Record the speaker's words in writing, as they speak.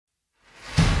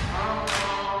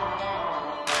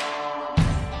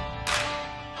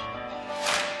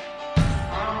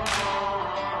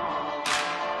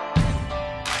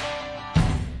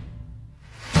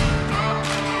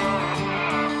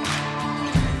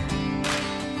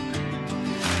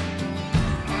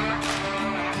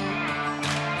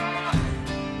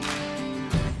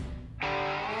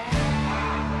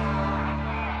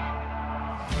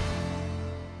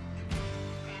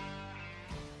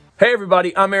Hey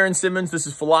everybody, I'm Aaron Simmons. This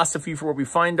is Philosophy for Where We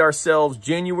Find Ourselves,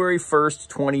 January 1st,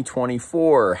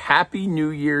 2024. Happy New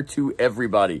Year to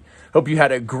everybody. Hope you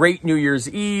had a great New Year's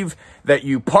Eve, that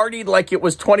you partied like it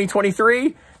was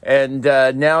 2023, and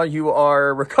now you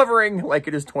are recovering like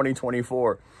it is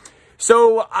 2024.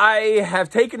 So I have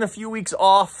taken a few weeks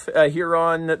off here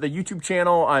on the YouTube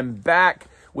channel. I'm back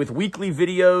with weekly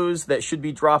videos that should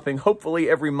be dropping hopefully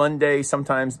every Monday.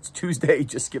 Sometimes it's Tuesday,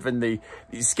 just given the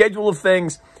schedule of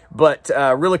things. But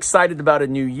real excited about a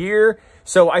new year.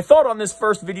 So I thought on this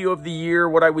first video of the year,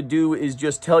 what I would do is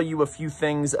just tell you a few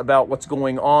things about what's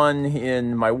going on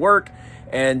in my work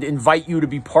and invite you to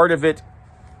be part of it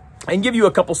and give you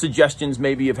a couple suggestions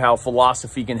maybe of how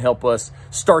philosophy can help us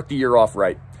start the year off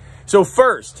right. So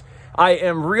first, I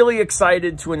am really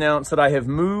excited to announce that I have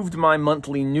moved my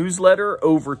monthly newsletter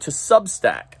over to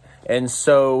Substack. And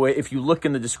so if you look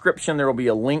in the description, there will be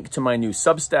a link to my new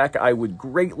Substack. I would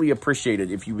greatly appreciate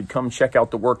it if you would come check out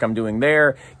the work I'm doing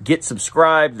there. Get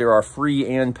subscribed. There are free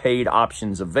and paid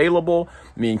options available.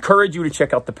 I encourage you to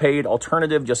check out the paid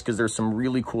alternative just because there's some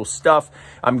really cool stuff.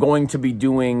 I'm going to be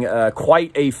doing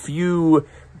quite a few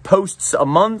posts a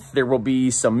month. There will be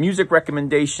some music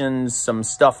recommendations, some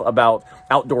stuff about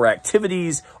outdoor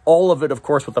activities, all of it, of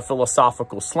course, with a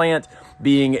philosophical slant.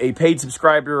 Being a paid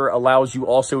subscriber allows you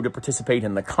also to participate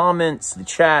in the comments, the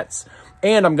chats,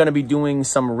 and I'm going to be doing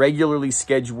some regularly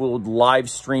scheduled live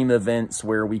stream events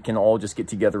where we can all just get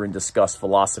together and discuss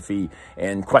philosophy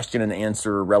and question and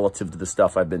answer relative to the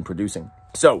stuff I've been producing.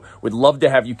 So, would love to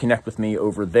have you connect with me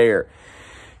over there.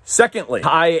 Secondly,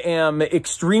 I am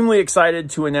extremely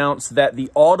excited to announce that the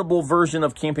Audible version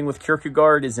of Camping with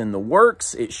Kierkegaard is in the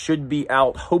works. It should be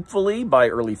out hopefully by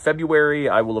early February.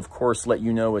 I will, of course, let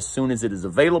you know as soon as it is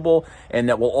available, and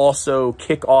that will also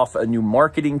kick off a new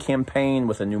marketing campaign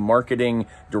with a new marketing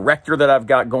director that I've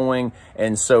got going.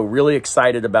 And so really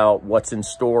excited about what's in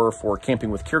store for Camping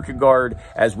with Kierkegaard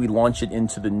as we launch it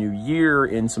into the new year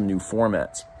in some new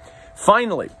formats.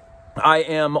 Finally, I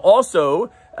am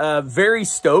also very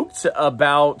stoked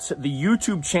about the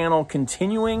YouTube channel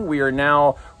continuing. We are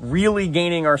now really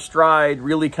gaining our stride,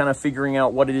 really kind of figuring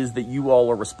out what it is that you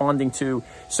all are responding to.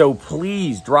 So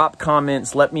please drop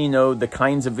comments. Let me know the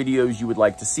kinds of videos you would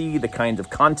like to see, the kind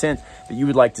of content that you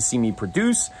would like to see me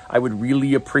produce. I would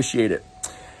really appreciate it.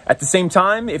 At the same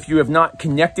time, if you have not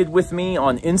connected with me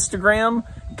on Instagram,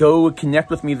 go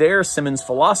connect with me there, Simmons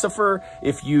Philosopher.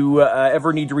 If you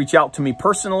ever need to reach out to me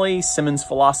personally,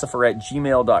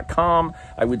 simmonsphilosopher@gmail.com.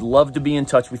 I would love to be in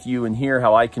touch with you and hear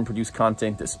how I can produce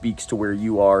content that speaks to where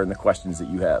you are and the questions that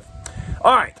you have.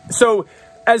 All right, so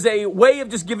as a way of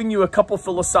just giving you a couple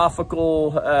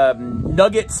philosophical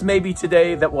nuggets maybe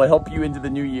today that will help you into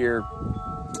the new year,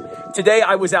 today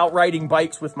I was out riding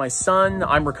bikes with my son.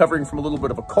 I'm recovering from a little bit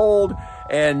of a cold,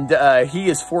 and he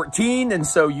is 14, and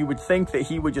so you would think that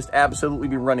he would just absolutely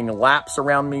be running laps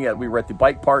around me. We were at the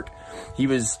bike park. He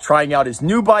was trying out his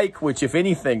new bike, which, if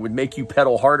anything, would make you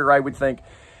pedal harder, I would think.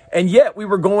 And yet we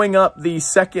were going up the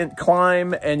second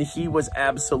climb, and he was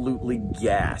absolutely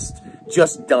gassed,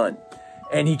 just done.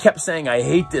 And he kept saying, "I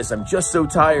hate this. I'm just so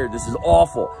tired. This is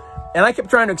awful." And I kept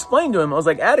trying to explain to him. I was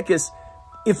like, "Atticus,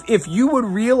 if you would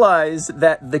realize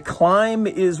that the climb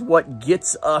is what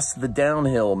gets us the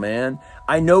downhill, man.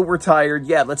 I know we're tired.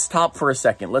 Yeah, let's stop for a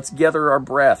second. Let's gather our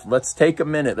breath. Let's take a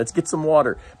minute. Let's get some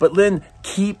water. But then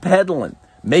keep pedaling.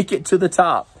 Make it to the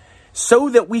top so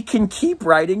that we can keep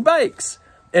riding bikes."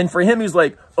 And for him, he's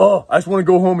like, "Oh, I just want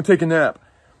to go home and take a nap."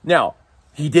 Now,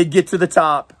 he did get to the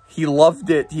top. He loved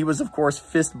it. He was, of course,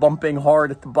 fist bumping hard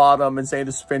at the bottom and saying,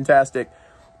 "This is fantastic."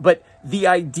 But the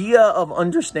idea of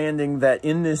understanding that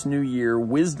in this new year,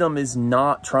 wisdom is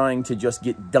not trying to just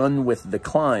get done with the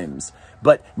climbs,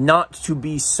 but not to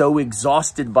be so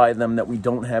exhausted by them that we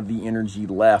don't have the energy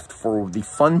left for the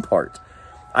fun part.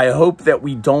 I hope that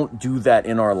we don't do that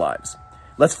in our lives.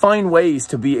 Let's find ways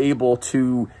to be able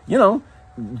to,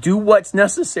 do what's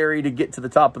necessary to get to the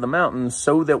top of the mountain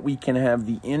so that we can have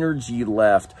the energy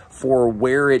left for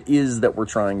where it is that we're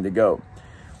trying to go.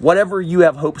 Whatever you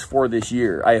have hopes for this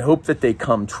year, I hope that they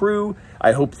come true.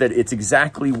 I hope that it's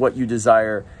exactly what you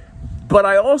desire. But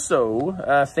I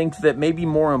also think that maybe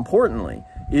more importantly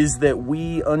is that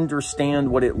we understand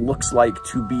what it looks like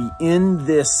to be in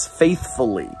this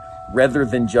faithfully rather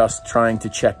than just trying to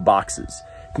check boxes.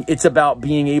 It's about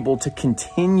being able to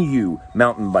continue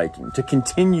mountain biking, to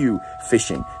continue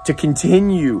fishing, to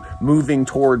continue moving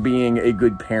toward being a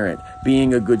good parent,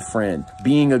 being a good friend,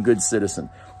 being a good citizen.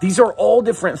 These are all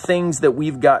different things that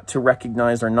we've got to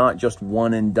recognize are not just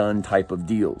one and done type of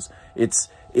deals. It's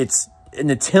an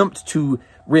attempt to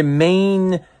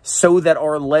remain so that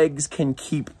our legs can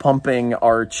keep pumping,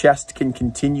 our chest can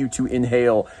continue to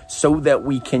inhale, so that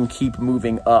we can keep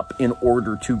moving up in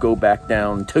order to go back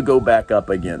down, to go back up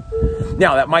again.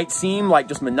 Now, that might seem like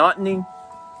just monotony,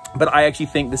 but I actually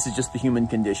think this is just the human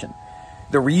condition.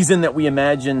 The reason that we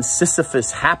imagine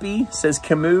Sisyphus happy, says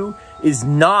Camus, is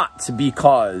not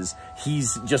because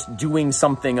he's just doing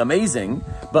something amazing,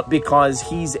 but because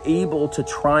he's able to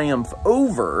triumph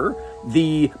over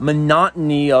the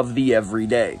monotony of the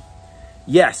everyday.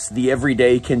 Yes, the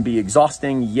everyday can be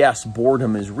exhausting. Yes,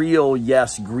 boredom is real.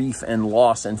 Yes, grief and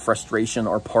loss and frustration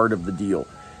are part of the deal.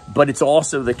 But it's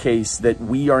also the case that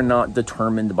we are not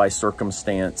determined by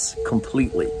circumstance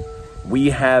completely.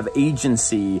 We have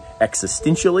agency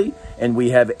existentially, and we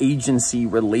have agency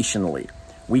relationally.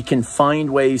 We can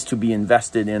find ways to be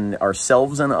invested in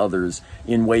ourselves and others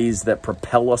in ways that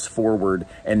propel us forward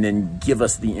and then give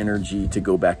us the energy to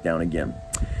go back down again.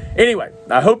 Anyway,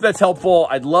 I hope that's helpful.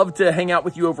 I'd love to hang out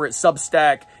with you over at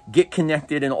Substack, get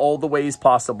connected in all the ways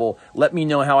possible. Let me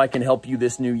know how I can help you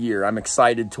this new year. I'm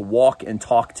excited to walk and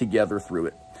talk together through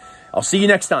it. I'll see you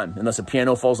next time, unless a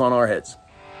piano falls on our heads.